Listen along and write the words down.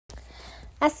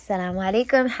Assalamu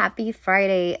alaikum. Happy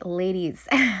Friday, ladies.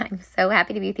 I'm so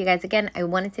happy to be with you guys again. I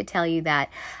wanted to tell you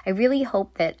that I really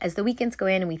hope that as the weekends go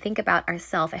in and we think about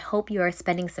ourselves, I hope you are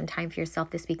spending some time for yourself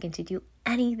this weekend to do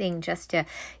anything just to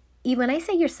when I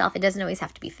say yourself, it doesn't always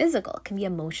have to be physical. It can be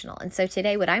emotional. And so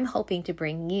today, what I'm hoping to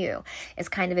bring you is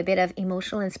kind of a bit of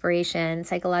emotional inspiration,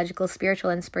 psychological,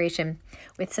 spiritual inspiration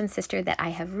with some sister that I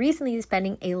have recently been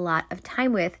spending a lot of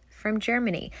time with from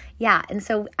Germany. Yeah, and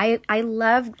so I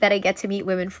love that I get to meet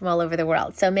women from all over the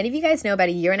world. So many of you guys know about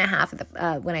a year and a half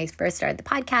when I first started the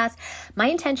podcast, my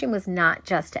intention was not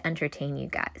just to entertain you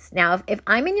guys. Now, if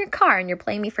I'm in your car and you're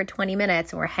playing me for 20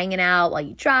 minutes and we're hanging out while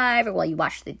you drive or while you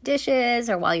wash the dishes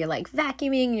or while you're like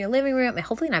vacuuming in your living room, and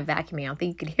hopefully not vacuuming, I don't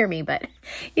think you could hear me, but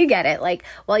you get it. Like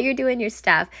while you're doing your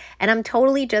stuff and I'm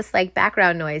totally just like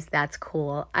background noise, that's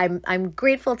cool. I'm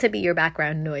grateful to be your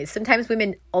background noise. Sometimes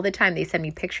women all the time, they send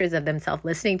me pictures of themselves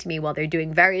listening to me while they're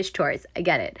doing various chores. I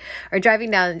get it. Or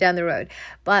driving down the road.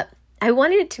 But I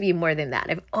wanted it to be more than that.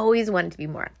 I've always wanted to be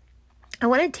more. I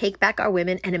want to take back our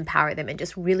women and empower them and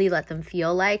just really let them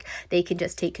feel like they can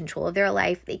just take control of their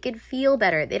life. They can feel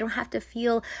better. They don't have to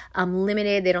feel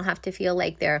limited. They don't have to feel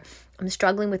like they're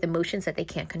struggling with emotions that they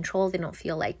can't control. They don't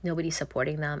feel like nobody's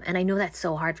supporting them. And I know that's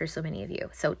so hard for so many of you.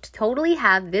 So totally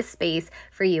have this space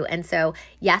for you. And so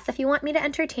yes, if you want me to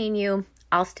entertain you,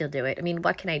 I'll still do it. I mean,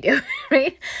 what can I do,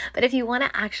 right? But if you want to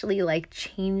actually like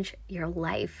change your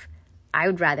life, I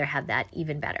would rather have that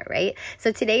even better, right?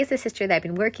 So today is the sister that I've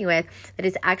been working with that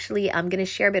is actually going to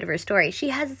share a bit of her story. She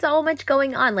has so much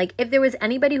going on. Like if there was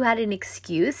anybody who had an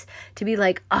excuse to be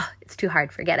like, oh, it's too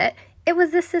hard, forget it, it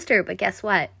was this sister. But guess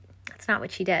what? That's not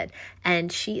what she did.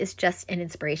 And she is just an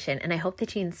inspiration. And I hope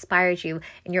that she inspires you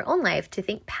in your own life to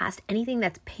think past anything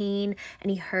that's pain,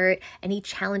 any hurt, any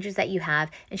challenges that you have.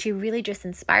 And she really just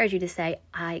inspires you to say,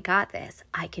 I got this.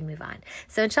 I can move on.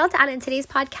 So inshallah ta'ala, in today's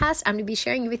podcast, I'm going to be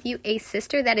sharing with you a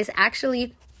sister that is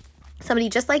actually somebody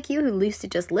just like you who used to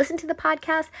just listen to the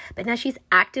podcast, but now she's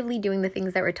actively doing the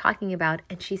things that we're talking about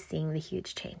and she's seeing the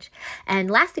huge change. And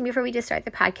last thing before we just start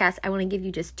the podcast, I want to give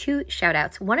you just 2 shout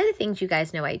outs. One of the things you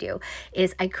guys know I do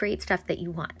is I create stuff that you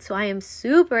want. So I am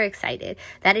super excited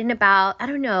that in about, I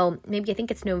don't know, maybe I think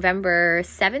it's November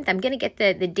 7th, I'm going to get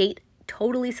the date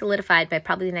totally solidified by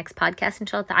probably the next podcast,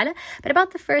 inshallah ta'ala. But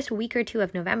about the first week or 2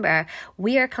 of November,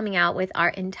 we are coming out with our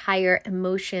entire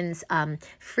emotions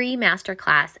free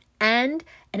masterclass and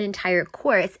an entire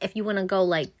course if you want to go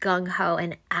like gung-ho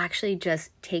and actually just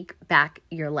take back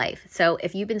your life. So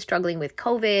if you've been struggling with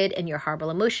COVID and your horrible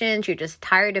emotions, you're just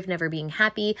tired of never being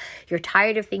happy, you're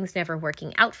tired of things never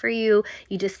working out for you,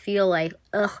 you just feel like,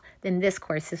 ugh, then this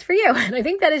course is for you. And I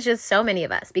think that is just so many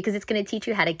of us because it's going to teach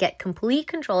you how to get complete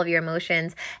control of your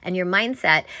emotions and your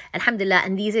mindset. Alhamdulillah.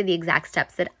 And these are the exact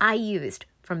steps that I used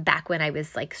from back when I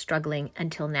was like struggling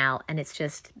until now. And it's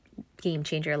just game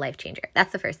changer, life changer.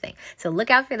 That's the first thing. So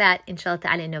look out for that, inshallah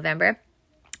ta'ala, in November.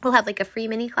 We'll have like a free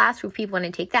mini class for people who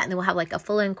want to take that. And then we'll have like a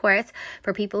full-on course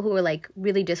for people who are like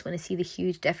really just want to see the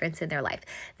huge difference in their life.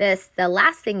 The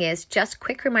last thing is just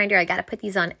quick reminder. I got to put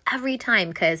these on every time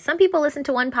because some people listen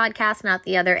to one podcast, not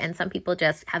the other. And some people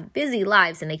just have busy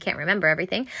lives and they can't remember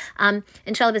everything.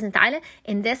 Inshallah bisn ta'ala,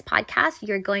 in this podcast,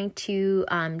 you're going to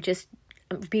just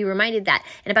be reminded that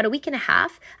in about a week and a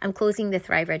half, I'm closing the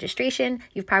Thrive registration.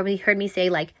 You've probably heard me say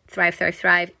like thrive, thrive,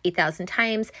 thrive 8,000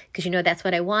 times because you know that's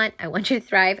what I want. I want you to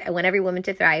thrive. I want every woman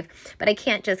to thrive, but I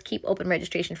can't just keep open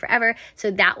registration forever. So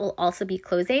that will also be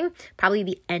closing probably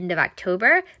the end of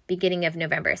October, beginning of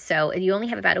November. So you only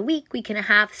have about a week and a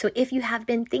half. So if you have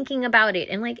been thinking about it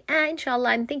and like, inshallah,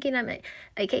 I'm thinking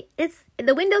okay, it's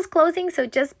the window's closing. So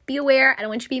just be aware. I don't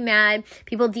want you to be mad.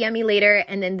 People DM me later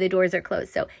and then the doors are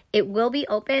closed. So it will be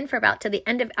open for about till the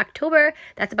end of October.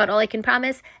 That's about all I can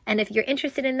promise. And if you're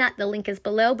interested in that, the link is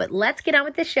below. But let's get on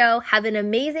with the show. Have an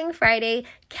amazing Friday.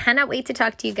 Cannot wait to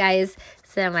talk to you guys.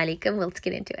 Assalamu alaikum. Let's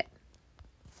get into it.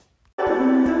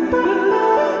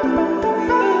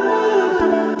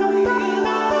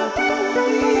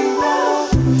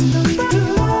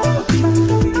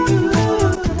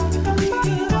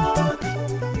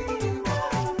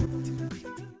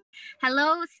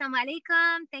 Hello, assalamu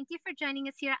alaikum. Thank you for joining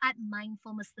us here at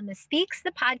Mindful Muslimah Speaks,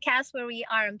 the podcast where we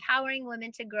are empowering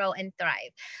women to grow and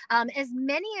thrive. As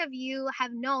many of you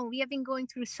have known, we have been going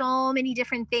through so many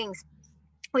different things.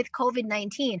 with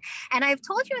COVID-19. And I've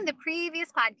told you in the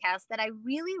previous podcast that I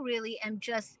really, really am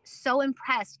just so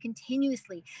impressed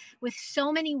continuously with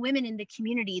so many women in the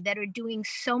community that are doing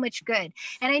so much good.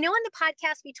 And I know in the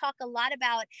podcast, we talk a lot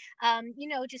about,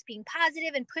 just being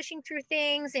positive and pushing through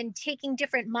things and taking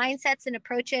different mindsets and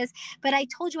approaches. But I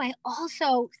told you, I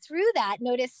also, through that,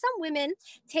 noticed some women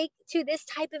take to this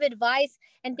type of advice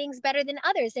and things better than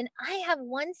others. And I have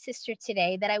one sister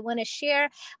today that I want to share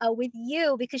with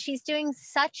you because she's doing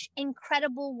such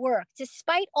incredible work.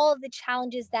 Despite all of the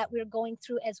challenges that we're going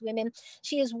through as women,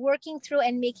 she is working through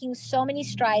and making so many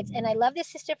strides. And I love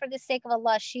this sister for the sake of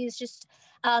Allah. She is just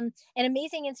an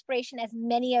amazing inspiration, as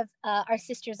many of our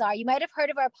sisters are. You might have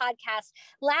heard of our podcast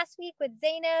last week with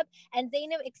Zainab, and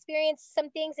Zainab experienced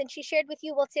some things and she shared with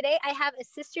you. Well, today I have a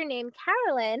sister named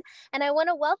Carolyn, and I want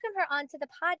to welcome her onto the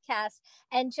podcast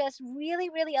and just really,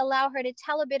 really allow her to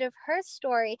tell a bit of her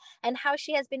story and how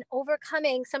she has been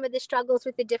overcoming some of the struggles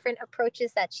with the different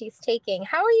approaches that she's taking.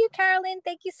 How are you, Carolyn?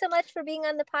 Thank you so much for being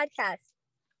on the podcast.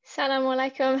 Salam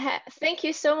alaikum. Thank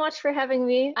you so much for having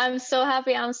me. I'm so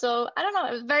happy. I'm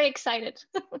very excited.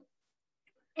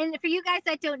 And for you guys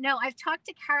that don't know, I've talked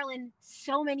to Carolyn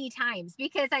so many times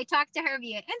because I talked to her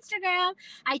via Instagram.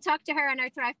 I talked to her on our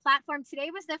Thrive platform.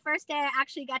 Today was the first day I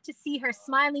actually got to see her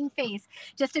smiling face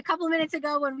just a couple minutes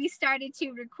ago when we started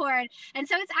to record. And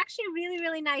so it's actually really,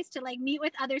 really nice to meet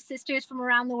with other sisters from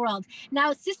around the world.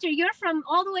 Now, sister, you're from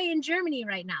all the way in Germany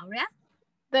right now, right?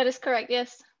 That is correct,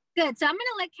 yes. Good. So I'm going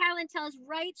to let Carolyn tell us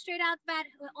right straight out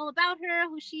all about her,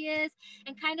 who she is,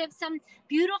 and kind of some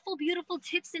beautiful, beautiful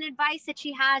tips and advice that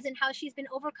she has and how she's been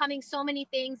overcoming so many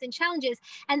things and challenges.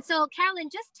 And so, Carolyn,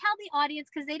 just tell the audience,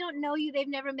 because they don't know you, they've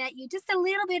never met you, just a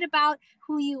little bit about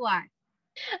who you are.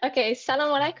 Okay, salam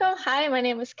alaikum. Hi, my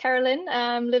name is Carolyn.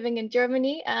 I'm living in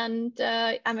Germany, and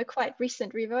I'm a quite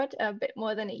recent revert, a bit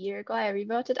more than a year ago. I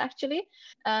reverted actually,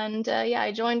 and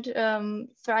I joined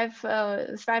Thrive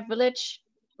Village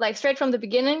straight from the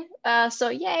beginning. So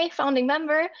yay, founding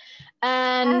member.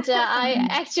 And I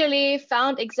actually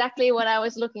found exactly what I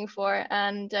was looking for,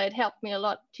 and it helped me a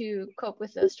lot to cope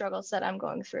with the struggles that I'm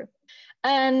going through.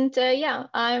 And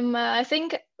I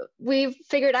think we've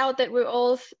figured out that we're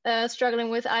all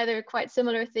struggling with either quite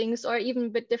similar things or even a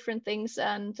bit different things.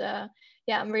 And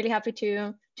I'm really happy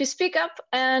to speak up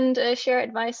and share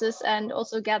advices and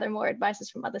also gather more advices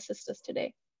from other sisters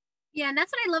today. Yeah, and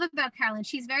that's what I love about Carolyn.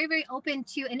 She's very, very open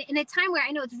to, and in a time where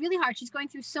I know it's really hard, she's going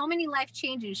through so many life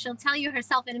changes. She'll tell you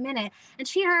herself in a minute. And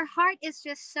her heart is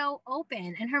just so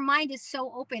open and her mind is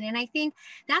so open. And I think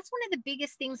that's one of the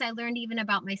biggest things I learned even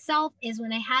about myself is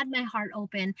when I had my heart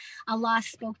open, Allah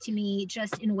spoke to me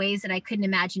just in ways that I couldn't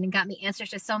imagine and got me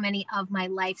answers to so many of my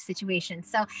life situations.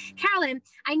 So Carolyn,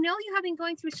 I know you have been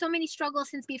going through so many struggles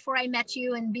since before I met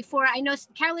you. And before I know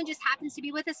Carolyn just happens to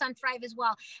be with us on Thrive as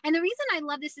well. And the reason I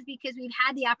love this is because we've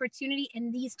had the opportunity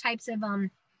in these types of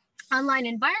online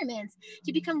environments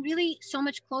to become really so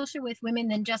much closer with women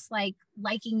than just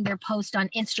liking their post on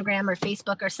Instagram or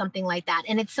Facebook or something like that.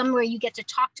 And it's somewhere you get to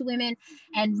talk to women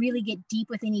and really get deep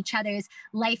within each other's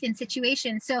life and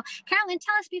situation. So Carolyn,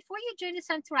 tell us, before you joined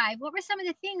us on Thrive, what were some of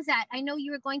the things that I know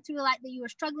you were going through a lot, that you were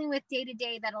struggling with day to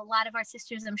day, that a lot of our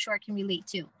sisters I'm sure can relate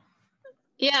to?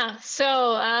 Yeah, so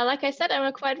like I said, I'm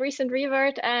a quite recent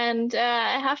revert, and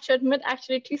I have to admit,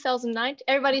 actually, 2009.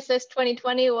 Everybody says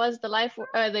 2020 was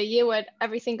the year where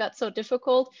everything got so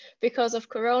difficult because of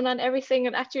Corona and everything,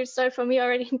 and actually it started for me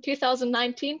already in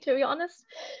 2019, to be honest.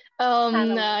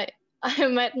 I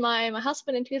met my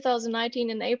husband in 2019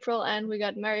 in April, and we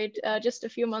got married just a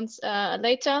few months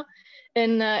later.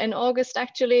 In August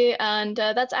actually, and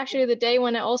that's actually the day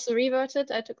when I also reverted.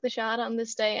 I took the Shahada on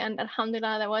this day, and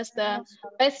Alhamdulillah, that was the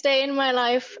best day in my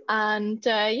life. And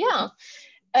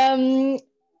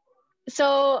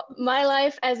so my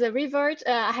life as a revert,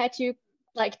 I had to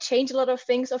change a lot of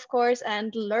things, of course,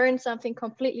 and learn something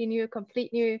completely new,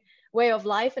 complete new way of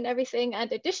life and everything.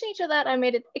 And additionally to that, I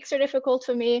made it extra difficult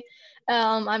for me.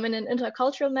 I'm in an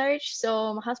intercultural marriage,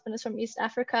 so my husband is from East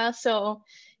Africa, so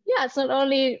yeah, it's not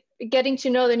only getting to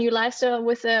know the new lifestyle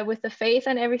with the faith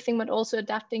and everything, but also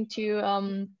adapting to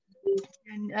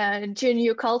a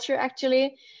new culture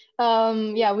actually.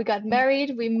 We got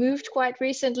married. We moved quite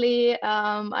recently.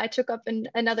 I took up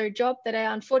another job that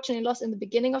I unfortunately lost in the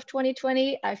beginning of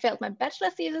 2020. I failed my bachelor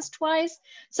thesis twice.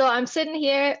 So I'm sitting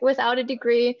here without a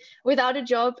degree, without a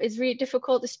job. It's really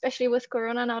difficult, especially with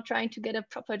Corona now, trying to get a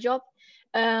proper job.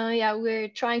 We're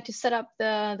trying to set up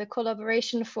the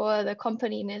collaboration for the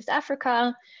company in East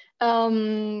Africa.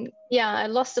 I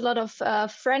lost a lot of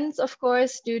friends, of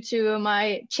course, due to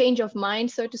my change of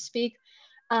mind, so to speak.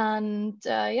 And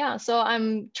yeah, so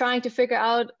I'm trying to figure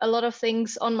out a lot of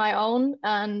things on my own,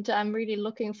 and I'm really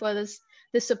looking for this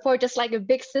support, just like a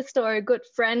big sister or a good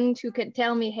friend who can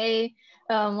tell me, hey,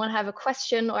 when I have a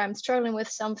question or I'm struggling with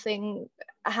something,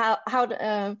 how's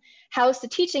the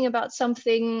teaching about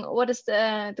something, what does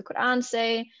the Quran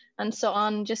say, and so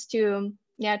on, just to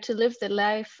to live the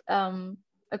life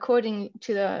according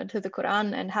to the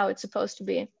Quran and how it's supposed to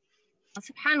be.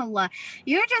 SubhanAllah,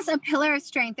 you're just a pillar of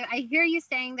strength. I hear you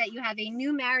saying that you have a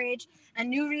new marriage, a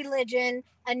new religion,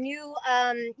 a new,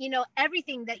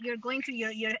 everything that you're going through.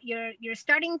 You're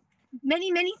starting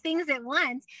many things at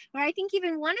once, where I think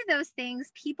even one of those things,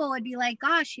 people would be like,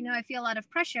 gosh, I feel a lot of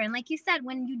pressure. And like you said,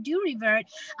 when you do revert,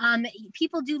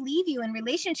 people do leave you in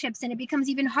relationships, and it becomes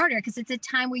even harder because it's a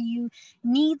time where you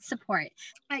need support.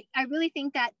 I really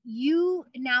think that you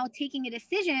now taking a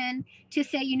decision to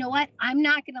say, you know what, I'm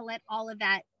not going to let all of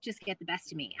that just get the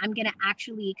best of me. I'm going to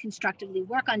actually constructively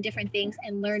work on different things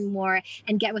and learn more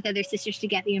and get with other sisters to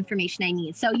get the information I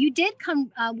need. So you did come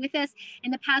with us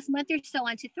in the past month or so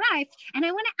on To Thrive. And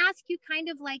I want to ask you kind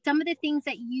of like some of the things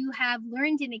that you have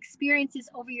learned and experiences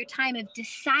over your time of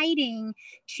deciding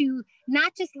to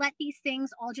not just let these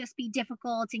things all just be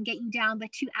difficult and get you down,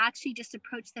 but to actually just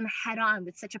approach them head on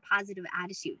with such a positive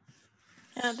attitude.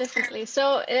 Yeah, definitely.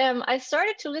 So I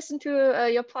started to listen to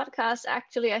your podcast,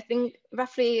 actually, I think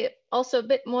roughly also a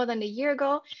bit more than a year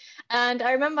ago. And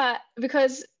I remember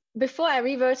because before I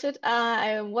reverted,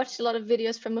 I watched a lot of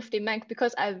videos from Mufti Menk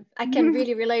because I can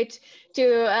really relate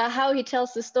to how he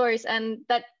tells the stories. And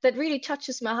that really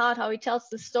touches my heart, how he tells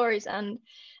the stories. And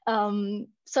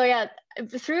so yeah,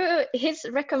 through his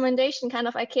recommendation, kind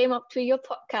of, I came up to your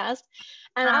podcast.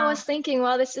 And I was thinking,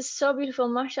 wow, this is so beautiful.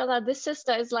 MashaAllah, this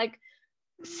sister is like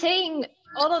saying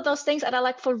all of those things that are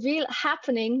like for real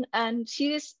happening, and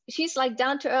she's like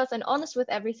down to earth and honest with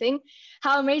everything.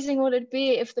 How amazing would it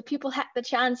be if the people had the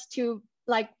chance to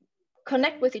like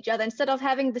connect with each other instead of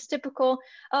having this typical,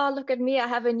 oh, look at me, I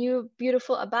have a new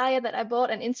beautiful abaya that I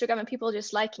bought on Instagram and people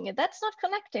just liking it. That's not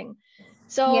connecting.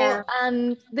 So yeah.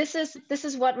 and this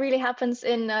is what really happens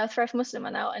in Thrive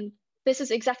Muslimah now, and this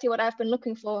is exactly what I've been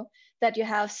looking for, that you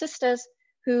have sisters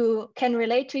who can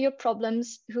relate to your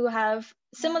problems, who have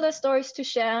similar stories to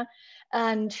share,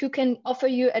 and who can offer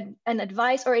you an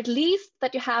advice, or at least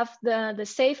that you have the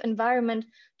safe environment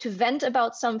to vent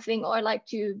about something, or like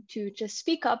to just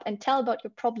speak up and tell about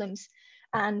your problems.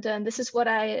 And this is what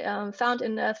I found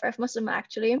in Thrive Muslimah,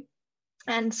 actually.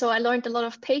 And so I learned a lot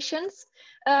of patience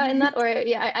in that, or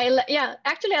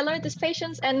actually I learned this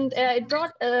patience, and it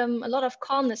brought a lot of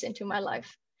calmness into my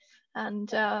life, and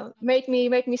made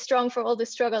me strong for all the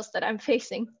struggles that I'm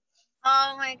facing.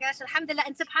 Oh my gosh, alhamdulillah.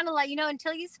 And subhanAllah,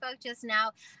 until you spoke just now,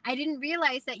 I didn't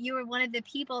realize that you were one of the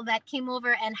people that came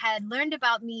over and had learned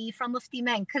about me from Mufti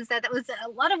Menk, because that was a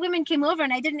lot of women came over,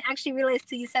 and I didn't actually realize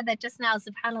till you said that just now,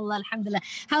 subhanAllah, alhamdulillah,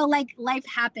 how like life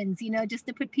happens, just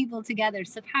to put people together,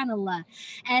 subhanAllah.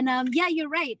 And yeah, you're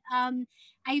right.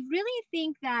 I really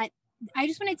think that I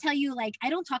just want to tell you, like,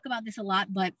 I don't talk about this a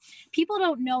lot, but people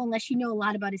don't know unless you know a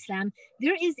lot about Islam.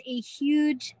 There is a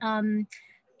huge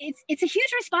it's a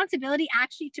huge responsibility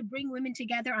actually to bring women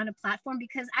together on a platform,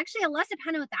 because actually Allah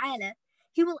subhanahu wa ta'ala,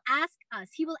 he will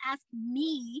ask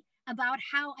me about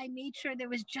how I made sure there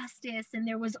was justice and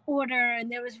there was order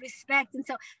and there was respect. And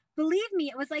so believe me,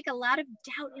 it was like a lot of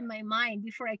doubt in my mind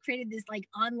before I created this like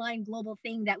online global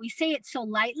thing that we say it so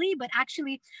lightly, but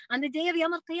actually on the day of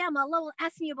Yawm al-Qiyamah, Allah will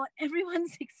ask me about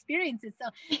everyone's experiences.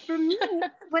 So for me,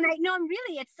 when I know, I'm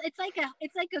really, it's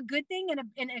like a good thing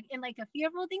and like a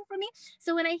fearful thing for me.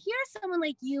 So when I hear someone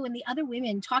like you and the other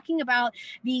women talking about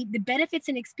the benefits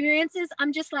and experiences,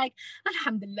 I'm just like,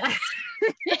 alhamdulillah.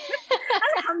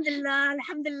 Alhamdulillah,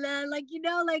 alhamdulillah, like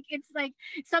like it's like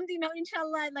something that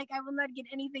inshallah, like I will not get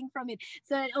anything from it,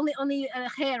 so only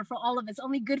khair for all of us,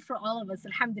 only good for all of us,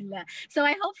 alhamdulillah. So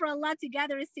I hope for Allah to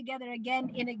gather us together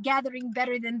again in a gathering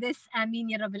better than this, ameen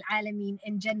ya rabbil alameen,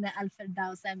 in Jannah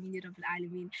al-Firdaus, ameen ya rabbil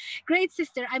alameen. Great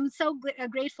sister, I'm so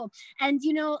grateful. And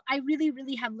I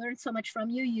really have learned so much from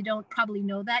you. You don't probably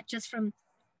know that just from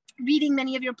reading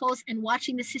many of your posts and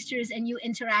watching the sisters and you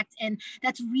interact, and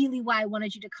that's really why I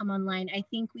wanted you to come online. I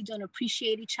think we don't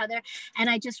appreciate each other, and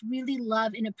I just really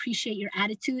love and appreciate your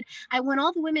attitude. I want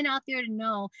all the women out there to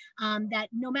know that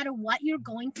no matter what you're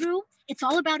going through, it's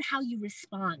all about how you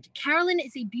respond. Carolyn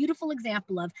is a beautiful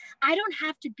example of, I don't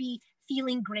have to be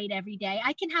feeling great every day.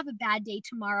 I can have a bad day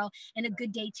tomorrow and a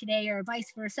good day today, or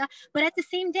vice versa. But at the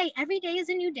same day, every day is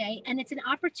a new day, and it's an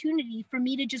opportunity for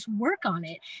me to just work on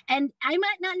it. And I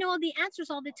might not know all the answers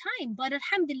all the time, but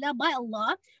alhamdulillah, by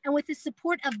Allah, and with the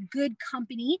support of good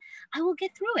company, I will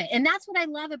get through it. And that's what I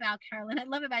love about Carolyn. I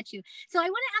love about you. So I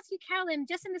want to ask you, Carolyn,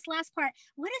 just in this last part,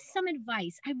 what is some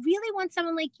advice? I really want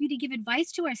someone like you to give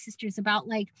advice to our sisters about,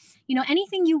 like, you know,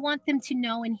 anything you want them to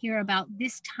know and hear about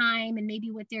this time and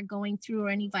maybe what they're going through, or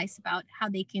any advice about how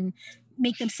they can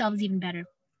make themselves even better.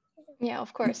 Yeah,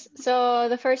 of course. So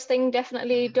the first thing,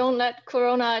 definitely don't let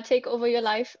Corona take over your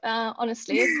life,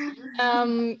 honestly.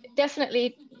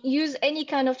 Definitely use any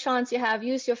kind of chance you have.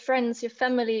 Use your friends, your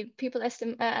family, people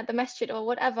at the masjid or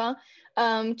whatever,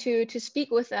 to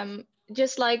speak with them.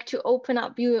 Just like to open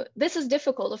up. This is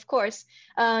difficult, of course.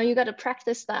 You got to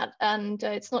practice that. And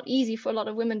it's not easy for a lot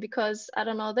of women because, I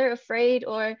don't know, they're afraid,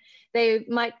 or they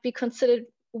might be considered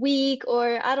weak,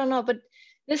 or I don't know. But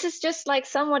this is just like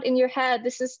somewhat in your head.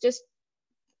 This is just,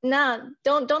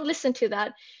 don't listen to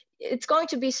that. It's going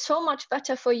to be so much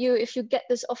better for you if you get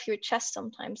this off your chest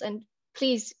sometimes. And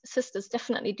please, sisters,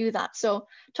 definitely do that. So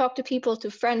talk to people,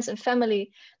 to friends and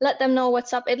family, let them know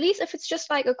what's up. At least if it's just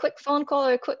like a quick phone call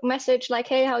or a quick message like,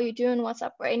 hey, how you doing, what's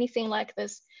up, or anything like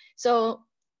this. So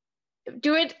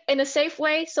do it in a safe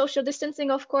way, social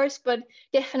distancing, of course, but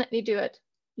definitely do it.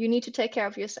 You need to take care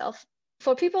of yourself.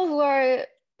 For people who are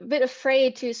a bit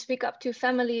afraid to speak up to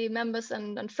family members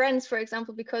and friends, for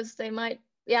example, because they might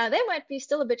be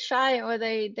still a bit shy, or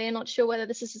they're not sure whether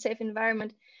this is a safe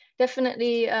environment,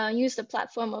 definitely use the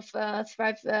platform of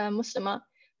Thrive Muslimah,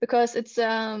 because it's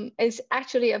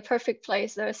actually a perfect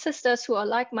place. There are sisters who are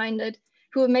like-minded,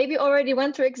 who maybe already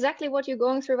went through exactly what you're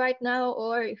going through right now,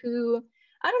 or who,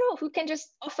 I don't know, who can just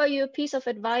offer you a piece of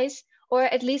advice, or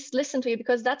at least listen to you,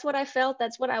 because that's what I felt.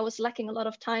 That's what I was lacking a lot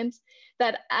of times,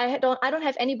 that I don't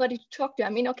have anybody to talk to. I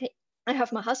mean, okay, I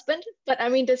have my husband, but I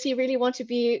mean, does he really want to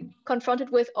be confronted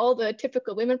with all the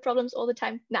typical women problems all the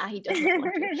time? Nah, he doesn't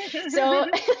want to. So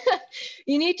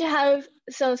you need to have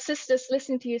some sisters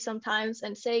listening to you sometimes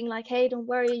and saying like, hey, don't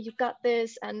worry, you got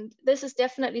this. And this is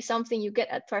definitely something you get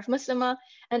at Thrive Muslimah.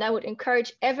 And I would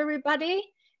encourage everybody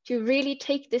to really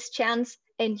take this chance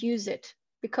and use it,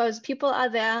 because people are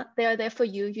there. They are there for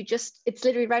you. It's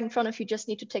literally right in front of you. Just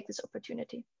need to take this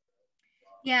opportunity.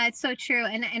 Yeah, it's so true.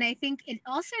 And I think it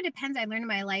also depends, I learned in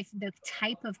my life, the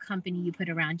type of company you put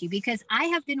around you, because I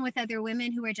have been with other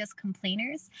women who are just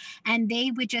complainers, and they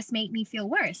would just make me feel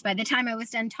worse by the time I was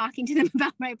done talking to them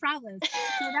about my problems.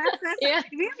 So that's Yeah.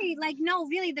 really, like, no,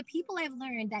 really, the people I've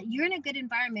learned that you're in a good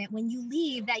environment, when you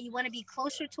leave, that you want to be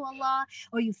closer to Allah,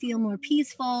 or you feel more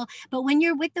peaceful. But when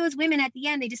you're with those women at the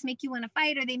end, they just make you want to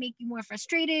fight, or they make you more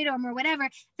frustrated, or more whatever.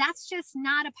 That's just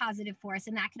not a positive force,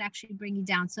 and that could actually bring you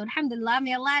down. So alhamdulillah,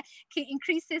 may Allah can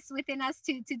increase this within us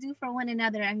to do for one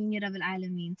another. I mean, Ya Rabbil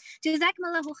Alameen.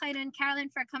 Jazakumullahu khairan, Carolyn,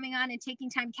 for coming on and taking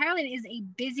time. Carolyn is a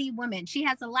busy woman. She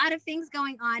has a lot of things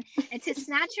going on, and to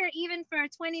snatch her even for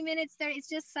 20 minutes there is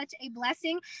just such a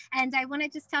blessing. And I want to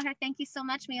just tell her thank you so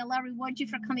much. May Allah reward you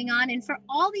for coming on. And for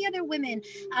all the other women,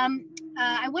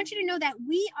 I want you to know that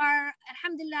we are,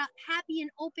 alhamdulillah, happy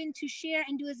and open to share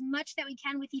and do as much that we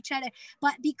can with each other.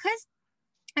 But because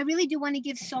I really do want to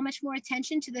give so much more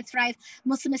attention to the Thrive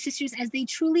Muslimah sisters, as they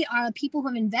truly are people who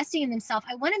are investing in themselves.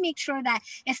 I want to make sure that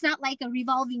it's not like a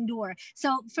revolving door.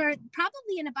 So for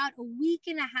probably in about a week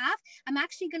and a half, I'm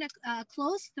actually going to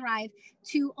close Thrive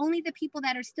to only the people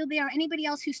that are still there, or anybody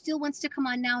else who still wants to come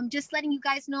on now. I'm just letting you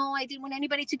guys know. I didn't want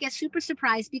anybody to get super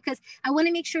surprised, because I want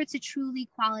to make sure it's a truly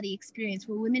quality experience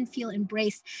where women feel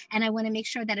embraced. And I want to make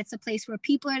sure that it's a place where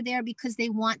people are there because they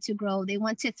want to grow. They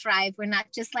want to thrive. We're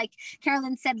not just, like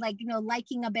Carolyn said, like, you know,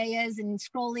 liking abayas and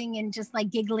scrolling and just like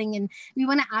giggling. And we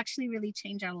want to actually really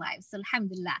change our lives. So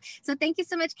alhamdulillah. So thank you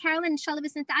so much, Carolyn. Inshallah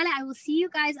bismillah ta'ala, I will see you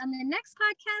guys on the next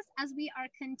podcast as we are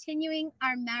continuing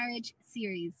our marriage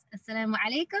series. Assalamu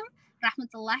alaikum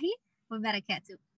rahmatullahi wa barakatuh.